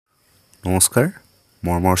নমস্কাৰ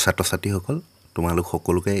মৰমৰ ছাত্ৰ-ছাত্ৰীসকল তোমালোক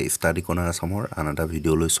সকলোকে ষ্টাডি কৰ্ণাৰ আসামৰ আন এটা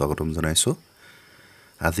ভিডিঅ'লৈ স্বাগতম জনাইছো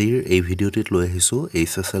আজিৰ এই ভিডিঅ'টিত লৈ আহিছো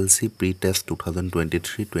HSLC Pre Test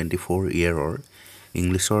 2023-24 ইয়াৰৰ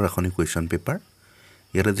ইংলিছৰ এখনি কোৱেশ্চন পেপাৰ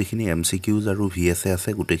ইয়াৰে যিখিনি MCQs আৰু VSA আছে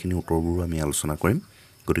গোটেইখিনি উত্তৰবোৰ আমি আলোচনা কৰিম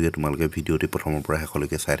গতিকে তোমালোকে ভিডিঅ'টি প্ৰথমৰ পৰা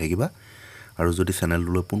শেষলৈকে চাই থাকিবা আৰু যদি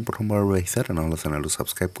চেনেলটোলৈ প্ৰথমবাৰ আহিছা তেনেহলে চেনেলটো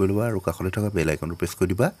সাবস্ক্ৰাইব কৰি লবা আৰু কাষতে থকা বেল আইকনটো প্ৰেছ কৰি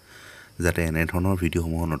দিবা যাতে এনে ধৰণৰ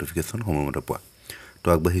ভিডিঅ'সমূহৰ নটিফিকেশন সময়মতে পোৱা তো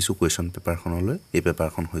আগবাঢ়িছো কোৱেশ্চন পেপাৰখনলৈ এই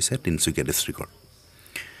পেপাৰখন হৈছে তিনচুকীয়া ডিস্ট্ৰিক্টৰ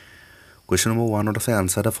Question number 1 আছে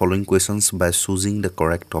answer the following questions by choosing the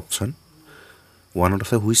correct option 1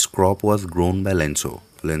 আছে which crop was grown by Lenso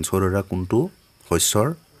Lenso দ্বাৰা কোনটো শস্যৰ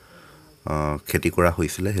খেতি কৰা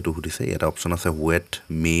হৈছিল হেতু সুধিছে এটা অপচন আছে wheat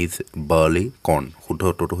maize barley corn শুদ্ধ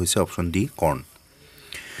উত্তৰটো হৈছে option D corn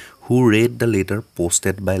Who read the letter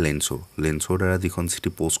posted by Lenso Lenso দ্বাৰা যিখন চিঠি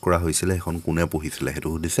পোষ্ট কৰা হৈছিল এখন কোনে পঢ়িছিল হেতু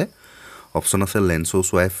সুধিছে অপচন আছে Lenso's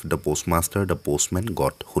wife the postmaster the postman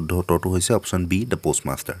got শুদ্ধ উত্তৰটো হৈছে option B the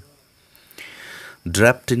postmaster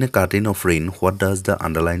Draped in a curtain of rain what does the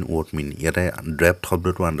underline word mean ইয়াতে draped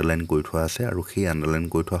শব্দটো আন্ডাৰলাইন কৰি থোৱা আছে আৰু সেই আন্ডাৰলাইন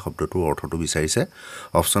কৰি থোৱা শব্দটোৰ অৰ্থটো বিচাৰিছে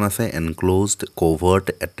অপচন আছে enclosed covered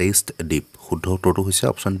attached deep শুদ্ধ উত্তৰটো হৈছে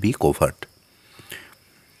option B covered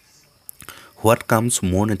What comes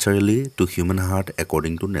more naturally to human heart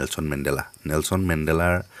according to Nelson Mandela Nelson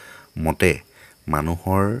Mandelaৰ মতে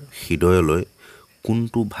মানুহৰ হৃদয়লৈ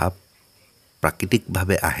কোনটো ভাব প্ৰাকৃতিক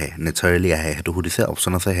ভাবে আহে নেচাৰেলি আহে হেতু সুধিছে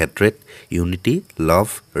অপচন আছে hatred unity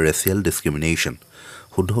love racial discrimination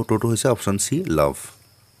শুদ্ধ উত্তৰটো হৈছে option C love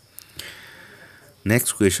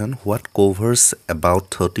Next question what covers about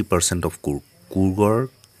 30% of কুৰ্গৰ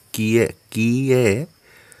কিয়ে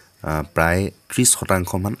প্ৰায়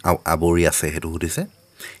 30% মান আবৰি আছে হেতু সুধিছে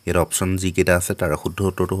ইয়াৰ অপচন জি কেটা আছে তাৰ শুদ্ধ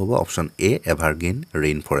উত্তৰটো হ'ব অপচন এ এভাৰগ্ৰীন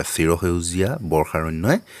ৰেইন ফৰেষ্ট চিৰসেউজীয়া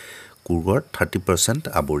বৰ্ষাৰণ্যই কুৰ্গৰ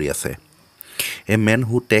 30% আবৰি আছে A man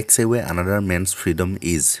who takes away another man's freedom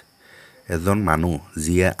is এজন মানুহ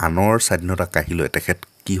যিয়ে আনৰ স্বাধীনতা কাঢ়ি লয় তেখেত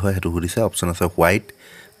কি হয় হেতু সুধিছে অপচন আছে white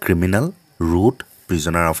criminal rude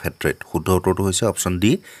prisoner of hatred শুদ্ধ উত্তৰটো হৈছে option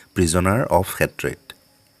D prisoner of hatred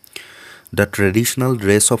The traditional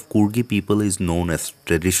dress of Kurgi people is known as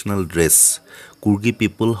traditional dress Kurgi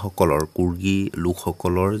people সকলৰ কুৰ্গী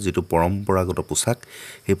লোকসকলৰ যেটো পৰম্পৰাগত পোছাক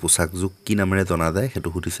এই পোছাকযোগ কি নামেৰে জনা যায় হেতু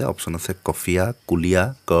সুধিছে অপচন আছে কফিয়া কুলিয়া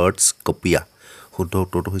কাৰ্ডছ কপিয়া শুদ্ধ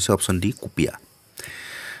উত্তৰটো হৈছে option D কুপিয়া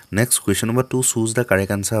Next question number 2 choose the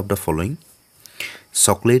correct answer of the following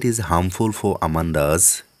Chocolate is harmful for Amanda's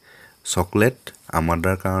Chocolate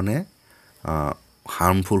Amandar কাৰণে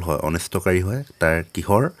harmful হয় অনিষ্টকাৰী হয় তাৰ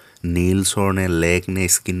কিহৰ nails or ne leg ne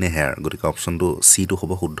skin ne hair গতিকে অপচনটো সি টো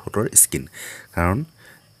হ'ব শুদ্ধ উত্তৰ স্কিন কাৰণ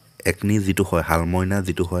একনি যেটো হয় হালমইনা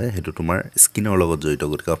যেটো হয় হেতু তোমাৰ স্কিনৰ লগত জড়িত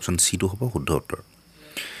গতিকে অপচন সি টো হ'ব শুদ্ধ উত্তৰ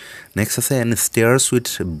Next আছে and stares with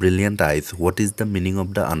brilliant eyes what is the meaning of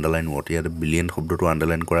the underline word year brilliant শব্দটো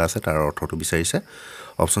আন্ডাৰলাইন কৰা আছে তাৰ অৰ্থটো বিচাৰিছে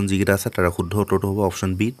অপচন জি কেটা আছে তাৰ শুদ্ধ উত্তৰটো হ'ব অপচন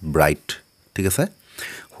বি bright ঠিক আছে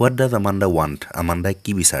What does Amanda want Amanda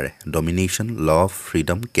কি বিচাৰে domination love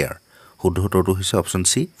freedom care শুদ্ধ উত্তৰটো হৈছে অপচন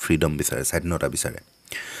সি freedom বিচাৰে স্বাধীনতা বিচাৰে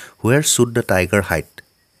Where should the tiger hide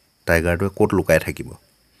টাইগাৰটো ক'ত লুকাই থাকিব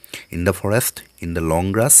In the forest in the long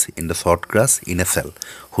grass in the short grass in a cell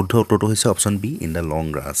শুদ্ধ উত্তৰটো হৈছে option B in the long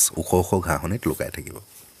grass ওখ ঘাঁহনিত লুকাই থাকিব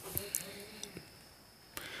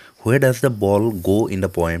Where does the ball go in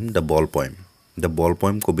the poem the ball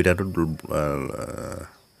poem কবিতাটোত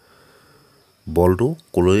বলটো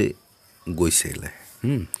কলৈ গৈছিল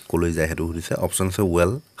কলৈ যায় হেতু সুধিছে অপচন আছে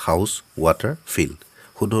well house water field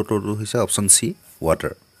শুদ্ধ উত্তৰটো হৈছে অপচন সি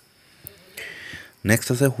water Next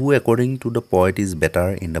আছে who according to the poet is better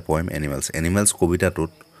in the poem animals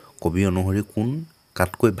কবিতাটোত কবি অনুসৰি কোন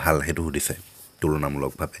কাটকৈ ভাল হেতু সুধিছে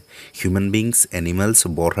তুলনামূলকভাৱে human beings animals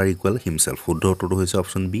both are equal himself শুদ্ধ উত্তৰটো হৈছে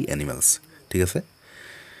অপচন বি animals ঠিক আছে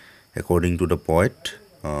according to the poet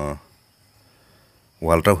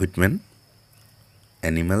Walter Whitman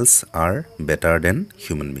Animals are better than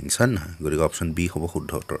human beings হয় না গতিকে অপচন বি হ'ব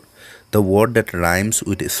শুদ্ধ উত্তৰ The word that rhymes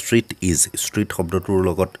with street is street শব্দটোৰ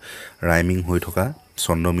লগত ৰাইমিং হৈ থকা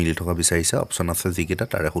ছন্দ মিলি থকা বিচাৰিছে অপচন আছে যিকেটা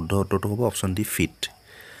তাৰ শুদ্ধ উত্তৰটো হ'ব option D fit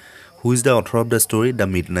Who is the author of the story The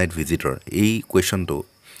Midnight Visitor এই কোৱেশ্চনটো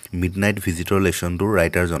Midnight Visitor লেচনটোৰ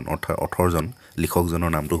ৰাইটাৰজন অথৰজন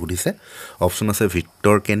লিখকজনৰ নামটো সুধিছে অপচন আছে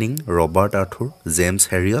Victor Canning Robert Arthur James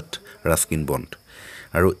Harriot Ruskin bond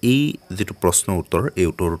আৰু এই যেটো প্ৰশ্ন উত্তৰ এই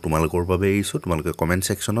উত্তৰ তোমালোকৰ বাবে এৰিছো তোমালোকে কমেন্ট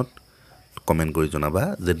সেকশনত কমেন্ট কৰি জনাবা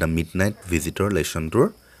যে দা মিডনাইট ভিজিটৰ লেচনটোৰ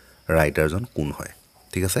ৰাইটাৰজন কোন হয়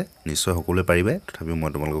ঠিক আছে নিশ্চয় সকলোৱে পাৰিবে তথাপি মই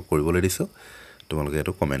তোমালোকক কৰিবলৈ দিছো তোমালোকে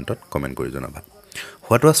এটো কমেন্টত কমেন্ট কৰি জনাবা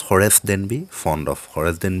What was Horace Denby fond of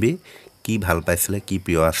Horace Denby কি ভাল পাইছিলে কি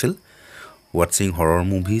প্ৰিয় আছিল watching horror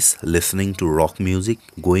movies, listening to rock music,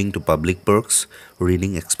 going to public parks,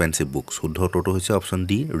 reading expensive books. শুদ্ধ উত্তৰটো হৈছে option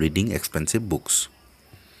D reading expensive books.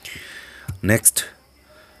 Next,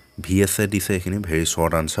 VSA দিছে এখিনি very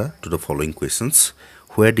short answer to the following questions.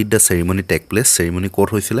 Where did the ceremony take place? Ceremony ক'ত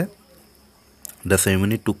হৈছিলে? The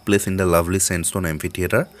ceremony took place in the lovely sandstone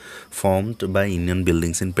amphitheater formed by Indian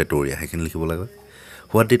buildings in Pretoria. সেইখিনি লিখিব লাগে.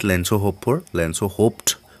 What did Lenso hope for? Lenso hoped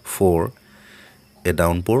for a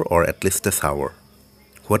downpour or at least a shower.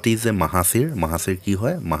 What is a mahasir? Mahasir ki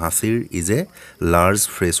hoy? Mahasir is a large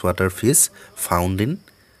freshwater fish found in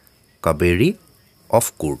Kaberi of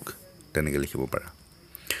Kurg. Teneke likhibo para.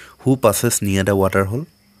 Who passes near the water hole?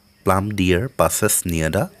 Plum deer passes near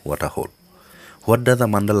the water hole. What does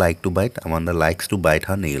Amanda like to bite? Amanda likes to bite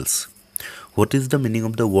her nails. What is the meaning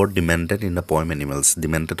of the word demented in the poem Animals?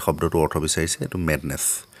 Demented শব্দটো অৰ্থ বিচাৰিছে এটো madness,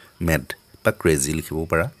 mad বা crazy লিখিব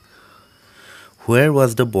পাৰা. Where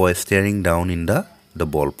was the boy staring down in the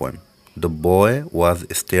ball poem? The boy was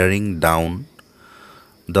staring down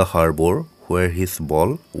the harbor where his ball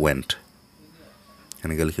went.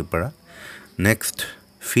 এনেকৈ লিখিব পাৰা. Next,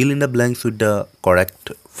 fill in the blanks with the correct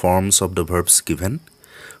forms of the verbs given.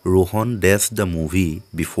 Rohan dashed the movie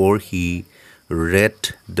before he read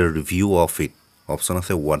the review of it. Option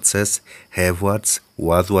আছে watches, have watched,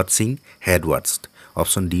 was watching, had watched.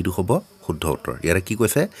 Option D টো হ'ব শুদ্ধ উত্তৰ. ইয়াৰে কি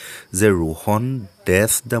কৈছে যে Rohan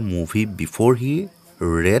dashed the movie before he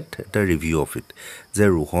read the review of it. যে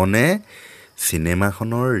ৰোহনে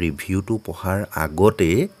সিনেমাখনৰ ৰিভিউটো পঢ়াৰ আগতে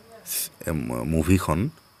মুভিখন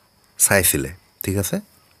চাইছিলে. ঠিক আছে?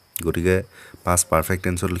 গতিকে past perfect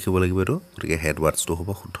tense লিখিব লাগিব এটো. গতিকে had watched টো হ'ব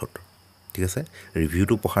শুদ্ধ উত্তৰ. ঠিক আছে?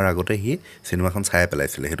 ৰিভিউটো পঢ়াৰ আগতে হি সিনেমাখন চাই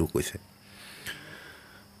পেলাইছিলে হেতু কৈছে.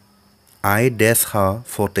 I dash her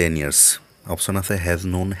for 10 years. Option আছে has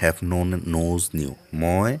known, have known, knows, knew.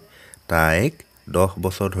 মই তাইক 10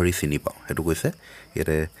 বছৰ ধৰি চিনি পাওঁ হেতু কৈছে.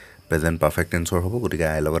 ইয়াতে present perfect tense হ'ব. গতিকে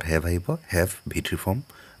I লগত have আহিব. Have V3 form,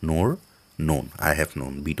 know, known. I have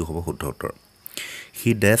known. B টো হ'ব শুদ্ধ উত্তৰ. He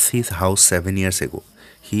dashed his house 7 years ago.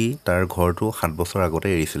 হি তাৰ ঘৰটো 7 বছৰ আগতে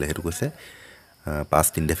এৰিছিলে হেতু কৈছে.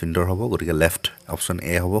 past indefinite হ'ব. গতিকে left option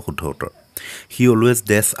A হ'ব শুদ্ধ উত্তৰ. He always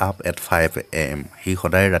dash up at 5 am. হি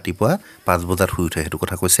সদায় ৰাতিপুৱা 5 বজাত শুই উঠে হেতু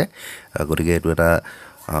কথা কৈছে. গতিকে এটো এটা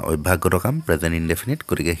অভ্যাসগত কাম present indefinite.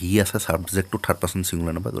 গতিকে হি আছে subject to third person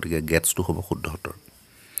singular number. গতিকে gets টো হ'ব শুদ্ধ উত্তৰ.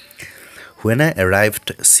 When I arrived,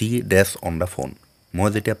 she dash on the phone. মই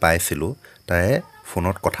যেতিয়া পাইছিলো তাই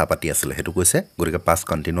ফোনত কথা পাতি আছিল হেতু কৈছে. গতিকে past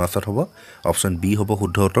continuous হ'ব. Option B হ'ব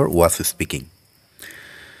শুদ্ধ উত্তৰ was speaking.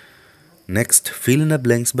 Next, fill in the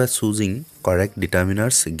blanks by choosing correct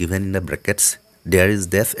determiners given in the brackets. There is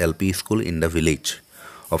dash LP school in the village.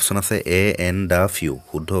 Option আছে A N the few.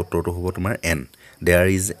 শুদ্ধ উত্তৰটো হ'ব তোমাৰ N. There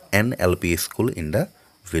is an LP school in the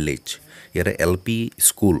village. ইয়াতে LP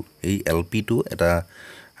school এই LP টো এটা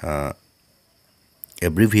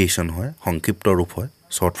abbreviation হয়, সংক্ষিপ্ত ৰূপ হয়,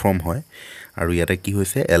 short form হয়. আৰু ইয়াতে কি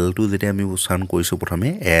হৈছে L টো যেতিয়া আমি উচ্চাৰণ কৰিছো প্ৰথমে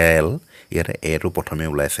L ইয়াতে A টো প্ৰথমে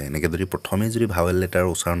ওলাইছে. এনেকৈ যদি প্ৰথমে যদি vowel letter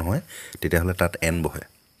উচ্চাৰণ হয় তেতিয়া হলে তাত N বহে.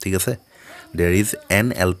 ঠিক আছে? There is an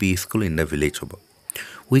LP school in the village হ'ব.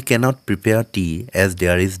 We cannot prepare tea as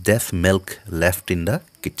there is dash milk left in the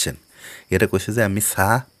kitchen. ইয়াতে কৈছে যে আমি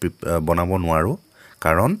চাহ বনাব নোৱাৰো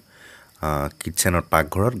কাৰণ কিচেনত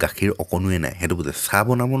পাকঘৰত গাখীৰ অকণুৱে নাই হেতু বুজায়. চাহ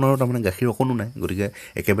বনাব নোৱাৰো তাৰ মানে গাখীৰ অকণু নাই. গতিকে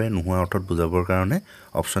একেবাৰে নোহোৱা অৰ্থত বুজাবৰ কাৰণে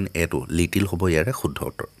অপচন এ টো লিটিল হ'ব ইয়াৰে শুদ্ধ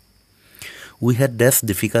উত্তৰ. We had dash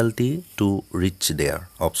difficulty to reach there.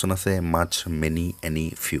 Option আছে much, many, any,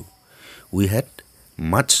 few. We had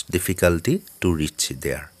much difficulty to reach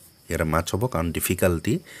there. ইয়াৰে much হ'ব কাৰণ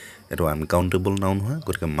difficulty এটো uncountable noun হয়.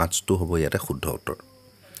 গতিকে much টো হ'ব ইয়াতে শুদ্ধ উত্তৰ.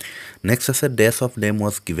 Next আছে dash of them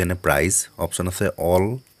was given a prize. Option আছে all,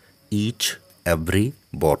 each, every,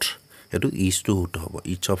 both. এটো each টো শুদ্ধ হ'ব.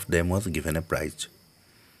 Each of them was given a prize.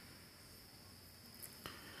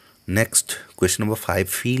 Next, question number 5.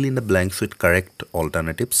 Fill in the blanks with correct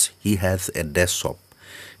alternatives. He has a dash shop.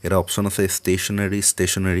 এটা option আছে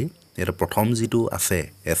stationery. এটা প্ৰথম যেটো আছে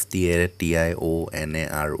STATIONARY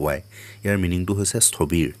ইয়াৰ মিনিংটো হৈছে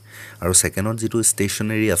স্থবিৰ. আৰু সেকেন্ডত যেটো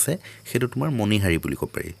stationery আছে হেতু তোমাৰ মনিহাৰি বুলি ক'ব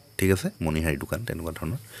পাৰি. ঠিক আছে? মনিহাৰি দোকান তেনেকুৱা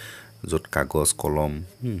ধৰণৰ যত কাগজ কলম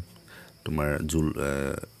তোমাৰ জুল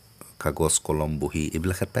কাগজ কলম বহি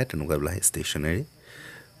এইবিলাকত পায় তেনেকুৱা বিলাক stationery.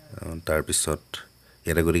 তাৰ পিছত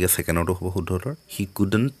ইয়াৰে গৰিকে সেকেন্ডটো হ'ব শুদ্ধ উত্তৰ. He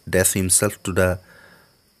couldn't dash himself to the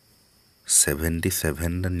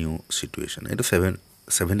 77 the new situation. এটো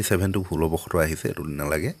 77 টো ভুল অবস্থা আহিছে এটো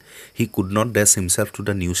নালাগে. He could not dash himself to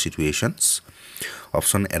the new situations.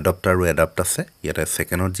 Option adopt আৰু এডাপ্ট আছে. ইয়াতে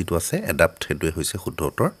সেকেন্ডত যেটো আছে এডাপ্ট হেতুৱে হৈছে শুদ্ধ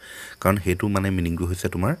উত্তৰ কাৰণ হেতু মানে মিনিংটো হৈছে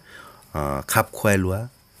তোমাৰ খাপ খুৱাই লোৱা.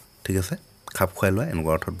 ঠিক আছে? খাপ খুৱাই লোৱা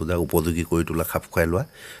এনেকুৱা অৰ্থত বুজা উপযোগী কৰি তোলা খাপ খুৱাই লোৱা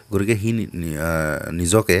গতিকে সি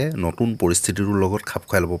নিজকে নতুন পৰিস্থিতিটোৰ লগত খাপ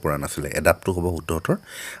খুৱাই ল'ব পৰা নাছিলে এডাপ্টটো হ'ব শুদ্ধ অৰ্থৰ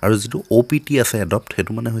আৰু যিটো OPT আছে এডপ্ট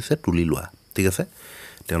সেইটো মানে হৈছে তুলি লোৱা ঠিক আছে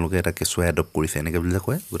তেওঁলোকে এটা কেঁচুৱাই এডপ্ট কৰিছে এনেকৈ বুলি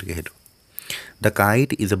কয় গতিকে সেইটো the kite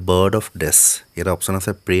is a bird of ডেছ এটা অপশ্যন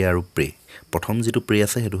আছে প্ৰে আৰু প্ৰে প্ৰথম যিটো প্ৰে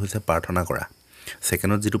আছে সেইটো হৈছে প্ৰাৰ্থনা কৰা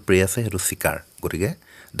ছেকেণ্ডত যিটো প্ৰে আছে সেইটো চিকাৰ গতিকে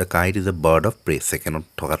the kite is a bird of pray ছেকেণ্ডত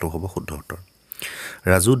থকাটো হ'ব শুদ্ধ অৰ্থৰ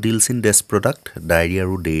Raju deals in dash product diary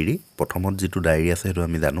আৰু ডেইৰী প্ৰথমত যিটো ডায়েৰী আছে সেইটো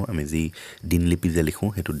আমি জানো আমি যি দিনলিপি যে লিখোঁ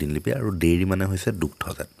সেইটো দিনলিপি আৰু ডেইৰী মানে হৈছে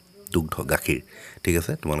দুগ্ধ গাখীৰ ঠিক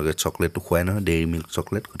আছে তোমালোকে চকলেটটো খুৱাই নহয় ডেইৰী মিল্ক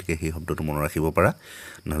চকলেট গতিকে সেই শব্দটো মনত ৰাখিব পাৰা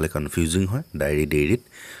নহ'লে কনফিউজিং হয় ডেইৰীত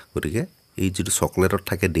গতিকে এই যিটো চকলেটত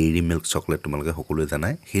থাকে ডেইৰী মিল্ক চকলেট তোমালোকে সকলোৱে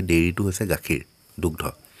জানাই সেই ডেইৰীটো হৈছে গাখীৰ দুগ্ধ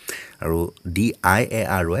আৰু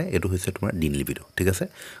DIARY এইটো হৈছে তোমাৰ দিনলিপিটো ঠিক আছে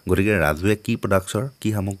গতিকে ৰাজুৱে কি প্ৰডাক্টছৰ কি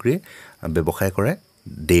সামগ্ৰী ব্যৱসায় কৰে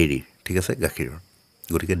ডেইৰীৰ ঠিক আছে গাখীৰৰ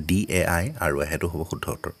গতিকে DAIRY সেইটো হ'ব শুদ্ধ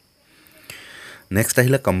উত্তৰ নেক্সট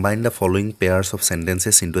আহিলে combine the following pairs of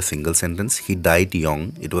sentences into a single sentence he died young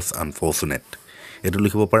it was unfortunate এইটো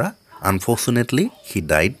লিখিব পাৰা আনফৰ্চুনেটলি হি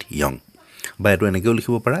ডাইড য়ং বা এইটো এনেকৈও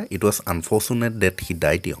লিখিব পাৰা it was unfortunate date he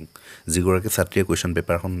died young যিগৰাকী ছাত্ৰীয়ে কুৱেশ্যন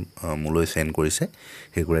পেপাৰখন মোলৈ চেণ্ড কৰিছে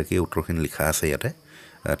সেইগৰাকীয়ে উত্তৰখিনি লিখা আছে ইয়াতে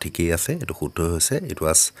ঠিকেই আছে এইটো শুদ্ধ হৈছে it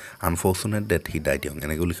was unfortunate date he died young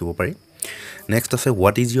এনেকৈও লিখিব পাৰি নেক্সট আছে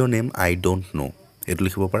what is your name I don't ন' এইটো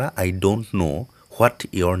লিখিব পাৰা আই don't no' what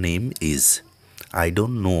your name is I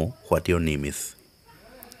don't know what your name is.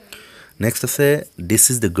 Next আছে this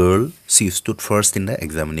is the girl she stood first in the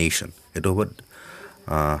examination. It over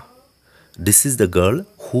this is the girl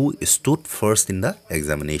who stood first in the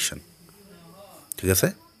examination. ঠিক আছে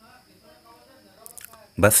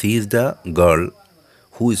বা she is the girl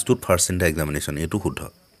who stood first in the examination এইটো শুদ্ধ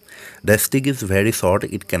the stick is very short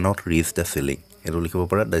it cannot reach the ceiling এইটো লিখিব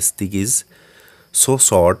পাৰা the stick is so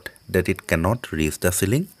short that it cannot reach the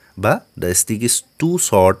ceiling বা the stick is too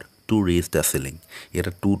short to reach the ceiling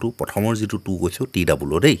এটা two প্ৰথমৰ যিটো two কৈছোঁ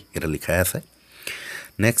TW দেই এটা লিখাই আছে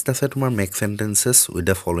নেক্সট আছে তোমাৰ make sentences with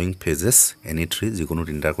the following ফ্ৰেজেছ any three যিকোনো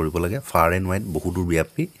তিনিটা কৰিব লাগে ফাৰ এণ্ড ৱাইড বহুদূৰ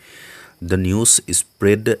ব্যাপী the news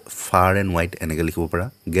spread ফাৰ and wide এনেকৈ লিখিব পাৰা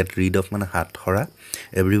গেট ৰিড অফ মানে হাত সৰা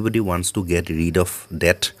everybody wants to get read of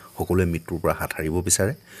death সকলোৱে মৃত্যুৰ পৰা হাত সাৰিব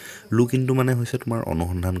বিচাৰে লুক ইনটু মানে হৈছে তোমাৰ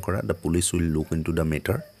অনুসন্ধান কৰা the police will look into the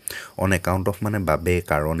matter on account of মানে বাবে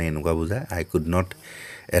কাৰণে এনেকুৱা বুজায় আই could not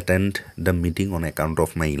attend the meeting on account of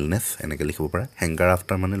my illness এনেকৈ লিখিব পাৰা হেংকাৰ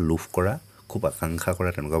আফটাৰ মানে লুফ কৰা খুব আকাংক্ষা কৰা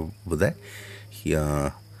তেনেকুৱা বুজায়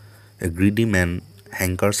এ গ্ৰিডি মেন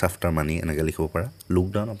হেংকাৰ্ছ আফটাৰ মানি এনেকৈ লিখিব পাৰা লুক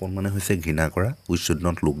ডাউন আপন মানে হৈছে ঘৃণা কৰা উই should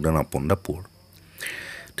not look down upon the পুৰ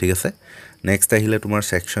ঠিক আছে নেক্সট আহিলে তোমাৰ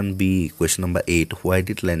section B question number 8 why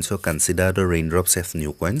did লেন্সো consider the Raindrops as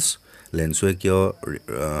new coins লেন্সোৱে কিয়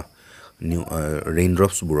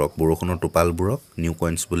ৰেইনড্ৰপছবোৰক বৰষুণৰ টোপালবোৰক নিউ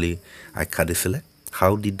কইনছ বুলি আখ্যা দিছিলে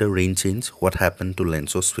হাউ did the reign change what happen two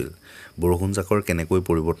লেন্স'ছ field বৰষুণজাকৰ কেনেকৈ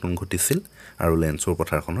পৰিৱৰ্তন ঘটিছিল আৰু লেন্সৰ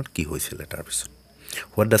পথাৰখনত কি হৈছিলে তাৰপিছত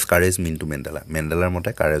what does courage mean to মেণ্ডেলাৰ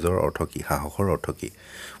মতে কাৰেজৰ অৰ্থ কি সাহসৰ অৰ্থ কি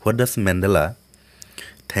what does Mandela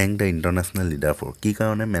thank the international leader for কি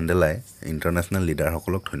কাৰণে মেণ্ডেলাই ইণ্টাৰনেশ্যনেল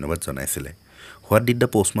লিডাৰসকলক ধন্যবাদ জনাইছিলে what did the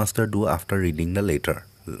postmaster do after reading the letter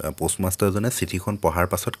পোষ্টমাষ্টাৰজনে চিঠিখন পঢ়াৰ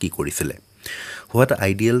পাছত কি কৰিছিলে what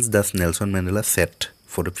আইডিয়েলছ does Nelson Mandela set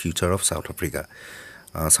for the future of south Africa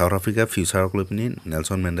south আফ্ৰিকাৰ ফিউচাৰক লৈ পিনি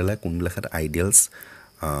নেলছন মেণ্ডেলাই কোনবিলাকত আইডিয়েলছ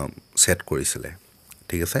ছেট কৰিছিলে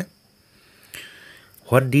ঠিক আছে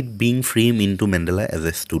what did being free mean to Mandela as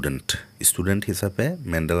a student হিচাপে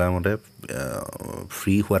মেণ্ডেলাৰ মতে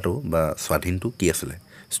ফ্ৰী হোৱাটো বা স্বাধীনটো কি আছিলে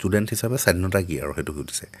ষ্টুডেণ্ট হিচাপে স্বাধীনতা কি আৰু সেইটো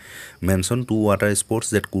সুধিছে mention two water sports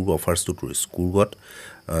date Coorg অফাৰ্ছ two tourist কুৰ্গত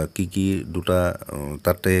কি দুটা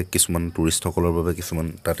তাতে কিছুমান টুৰিষ্টসকলৰ বাবে কিছুমান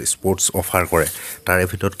তাত স্পৰ্টছ অফাৰ কৰে তাৰে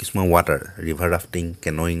ভিতৰত কিছুমান ৱাটাৰ ৰিভাৰ ৰাফটিং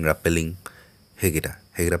কেনয়িং ৰাপেলিং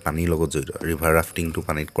সেইকেইটা পানীৰ লগত জড়িত ৰিভাৰ ৰাফটিংটো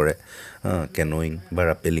পানীত কৰে কেনয়িং বা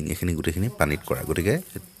ৰাপেলিং এইখিনি গোটেইখিনি পানীত কৰা গতিকে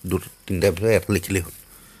তিনিটা ভিতৰত এটা লিখিলেই হ'ল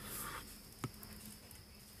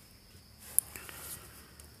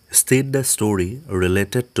State the story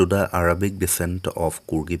related to the Arabic descent of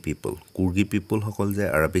Kurgi people. Kurgi people সকল যে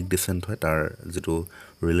Arabic descent হয় তাৰ যেটো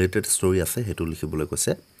related story আছে হেতু লিখিবলৈ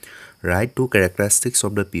কৈছে Write two characteristics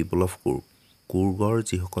of the people of Kurg. Kurgৰ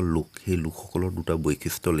যি সকল লোক সেই লোকসকলৰ দুটা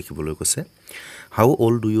বৈশিষ্ট্য লিখিবলৈ কৈছে How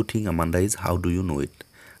old do you think Amanda is? How do you know it?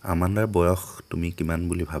 Amandaৰ বয়স তুমি কিমান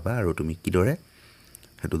বুলি ভাবা আৰু তুমি কিদৰে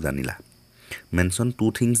হেতু জানিলা Mention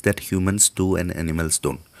two things that humans do and animals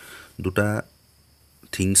don't. দুটা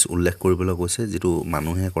থিংছ উল্লেখ কৰিবলৈ কৈছে যেটো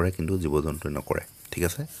মানুহে কৰে কিন্তু জীৱ-জন্তুৱে নকৰে ঠিক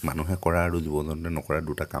আছে মানুহে কৰা আৰু জীৱ-জন্তুৱে নকৰা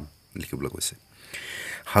দুটা কাম লিখিবলৈ কৈছে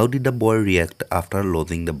How did the boy react after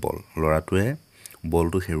losing the ball? ল'ৰাটোৱে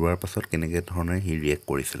বলটো হেৰুৱাৰ পাছত কেনেকৈ ধৰণে সি ৰিয়েক্ট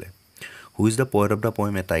কৰিছিলে? Who is the poet of the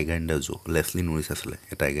poem A Tiger in the Zoo? Leslie Norris আছিলে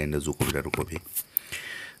A Tiger in the Zoo কবিতাটো কবি.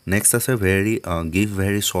 Next আছে give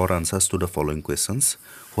very short answers to the following questions.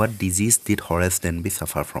 What disease did Horace Denby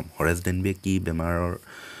suffer from? Horace Denby কি বেমাৰৰ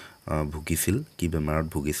ভুগিছিল কি বেমাৰত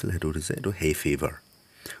ভুগিছিল হেতু হৈছে এটো hay fever.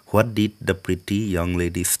 What did the pretty young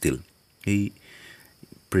lady steal? এই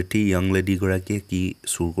pretty young lady গৰাকীয়ে কি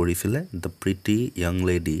চুৰ কৰিছিলে? The pretty young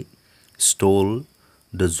lady stole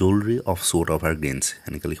the jewelry of sort of her gains.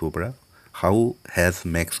 এনেকৈ লিখিব পাৰা. How has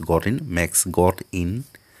Max got in? Max got in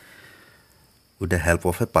with the help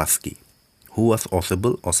of a passkey. Who was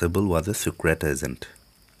Osable? Osable was a secret agent.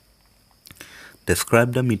 Describe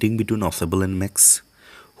the meeting between Osable and Max.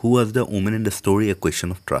 Who was the woman in the story? A question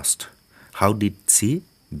of trust. How did she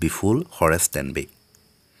befool Horace Denby?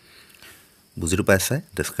 বুজিটো পাইছে?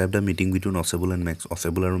 Describe the meeting between Osable and Max.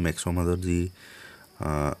 Osable আৰু Maxৰ মাজত যি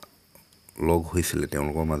লগ হৈছিলে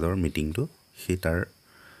তেওঁলোকৰ মাজৰ মিটিংটো সেই তাৰ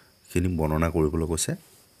খিনি বৰ্ণনা কৰিবলৈ কৈছে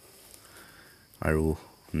আৰু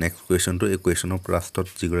নেক্সট কোৱেশ্চনটো এই কোৱেশ্চন অফ ট্ৰাষ্টত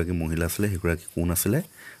যিগৰাকী মহিলা আছিলে সেইগৰাকী কোন আছিলে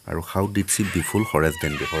আৰু হাউ ডিড সি বিফুল হৰেছ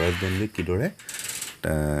ডেনবি কিদৰে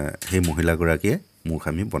সেই মহিলাগৰাকীয়ে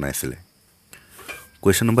মুখামি বনাইছিলে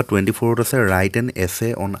কোৱেশ্চন নম্বৰ 24 আছে ৰাইট এন এছে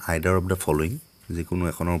অন আইডাৰ অফ দ্য ফলোইং যিকোনো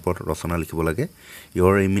এখনৰ ওপৰত ৰচনা লিখিব লাগে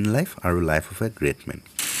ইয়ৰ এইম ইন লাইফ আৰু life of A great man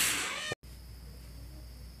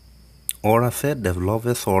or আছে develop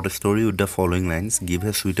a short story with the following lines give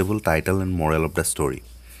a suitable title and moral of the story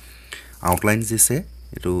outlines দিছে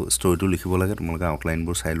এটো ষ্টৰিটো লিখিব লাগে তোমালোকে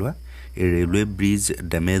আউটলাইনবোৰ চাই লোৱা a railway bridge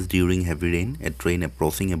damaged during heavy rain a train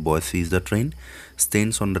approaching a boy sees the train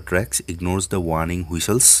stands on the tracks ignores the warning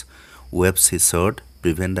whistles webs his sword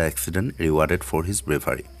prevent the accident rewarded for his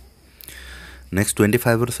bravery next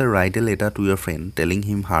 25 is write a letter to your friend telling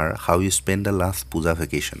him her how you spent the last puja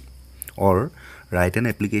vacation or write an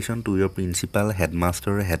application to your principal,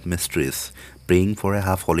 headmaster, or headmistress, praying for a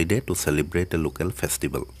half holiday to celebrate a local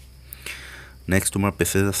festival. Next, tomorrow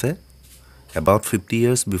passage আছে. About 50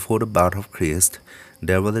 years before the birth of Christ,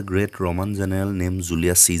 there was a great Roman general named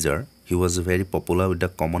Julius Caesar. He was very popular with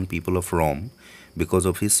the common people of Rome because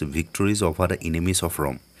of his victories over the enemies of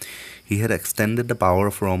Rome. He had extended the power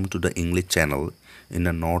of Rome to the English Channel in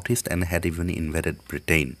the northeast and had even invaded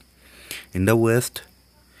Britain. In the west,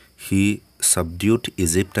 he subdued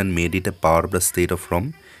Egypt and made it a part of the state of Rome.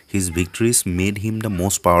 His victories made him the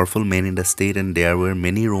most powerful man in the state and there were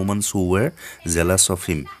many Romans who were jealous of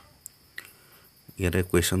him. Here are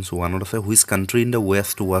questions. One of the which country in the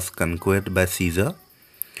west was conquered by Caesar?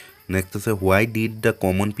 Next is why did the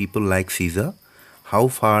common people like Caesar? How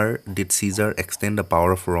far did Caesar extend the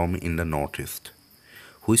power of Rome in the northeast?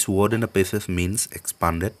 Which word in the passage means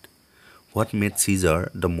expanded? What made Caesar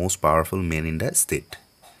the most powerful man in the state?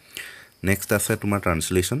 Next আছে তোমাৰ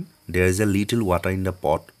translation there is a little water in the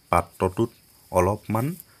pot পাত্ৰটোত অলপমান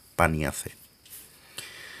পানী আছে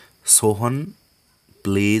Sohan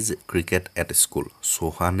plays cricket at school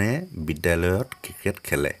সোহানে বিদ্যালয়ত cricket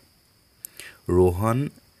খেলে Rohan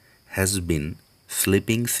has been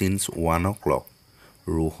sleeping since 1 o'clock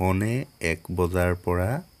ৰোহনে 1 বজাৰ পৰা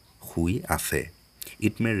শুই আছে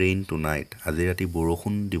it may rain tonight আজি ৰাতি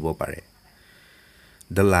বৰষুণ দিব পাৰে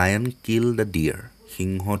the lion killed the deer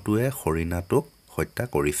সিংহটোৱে হৰিণাটোক হত্যা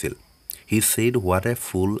কৰিছিল he said what a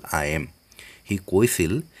fool I am he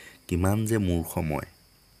কৈছিল কিমান যে মূৰ্খ মই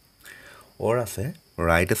or আছে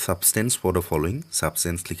write a substance for the following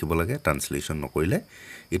substance লিখিব লাগে translation নকৰিলে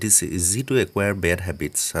it is easy to acquire bad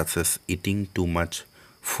habits such as eating too much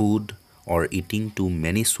food or eating too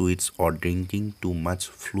many sweets or drinking too much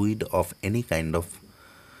fluid of any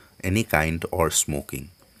kind or smoking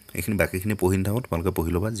এইখিনি বাকিখিনি পঢ়িন থাকো তোমালোকে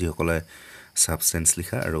পঢ়ি লবা যিসকলে সাবস্টেন্স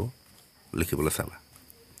লিখা আৰু লিখিবলৈ চাবা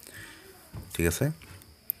ঠিক আছে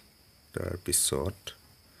তাৰ পিছত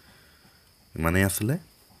মানে আসলে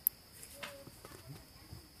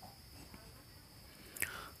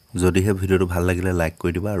যদিহে ভিডিওটো ভাল লাগিলে লাইক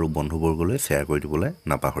কৰি দিবা আৰু বন্ধুবৰ্গলৈ শেয়াৰ কৰি দিবলৈ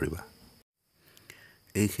নাপাহৰিবা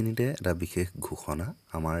এইখিনিতে এটা বিশেষ ঘোষণা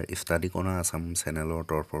আমাৰ ষ্টাডি কৰ্নাৰ আসাম চেনেলৰ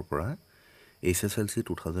তৰফৰ পৰা HSLC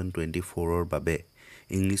 2024 ৰ বাবে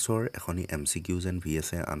ইংলিছৰ এখনি MCQs and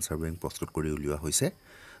VSA answer bank প্ৰস্তুত কৰি উলিওৱা হৈছে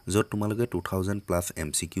যত তোমালোকে 2000 plus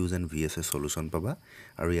MCQs and VSA solution পাবা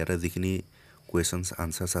আৰু ইয়াতে যিখিনি কোৱেশ্চনছ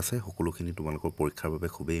আনসাৰছ আছে সকলোখিনি তোমালোকৰ পৰীক্ষাৰ বাবে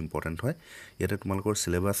খুবেই ইম্পৰ্টেন্ট হয় ইয়াতে তোমালোকৰ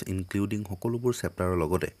সিলেবাস ইনক্লুডিং সকলোবোৰ চেপ্টাৰৰ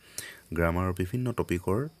লগতে গ্ৰামাৰৰ বিভিন্ন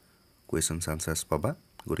টপিকৰ কোৱেশ্চনছ আনসাৰছ পাবা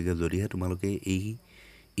গতিকে যদিহে তোমালোকে এই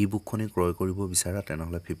ইবুকখনি ক্ৰয় কৰিব বিচাৰা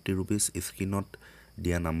তেনেহলে 50 rupees স্ক্ৰিনত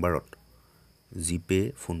দিয়া নম্বৰত জিপে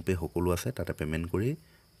ফোনপে সকলো আছে তাতে পেমেন্ট কৰি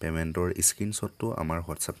পেমেণ্টৰ স্ক্ৰীনশ্বটটো আমাৰ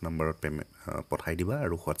হোৱাটছআপ নম্বৰত পঠাই দিবা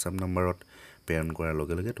আৰু হোৱাটছআপ নম্বৰত প্ৰেৰণ কৰাৰ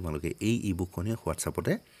লগে লগে তোমালোকে এই ইবুকখনে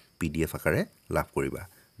হোৱাটছআপতে PDF আকাৰে লাভ কৰিবা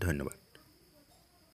ধন্যবাদ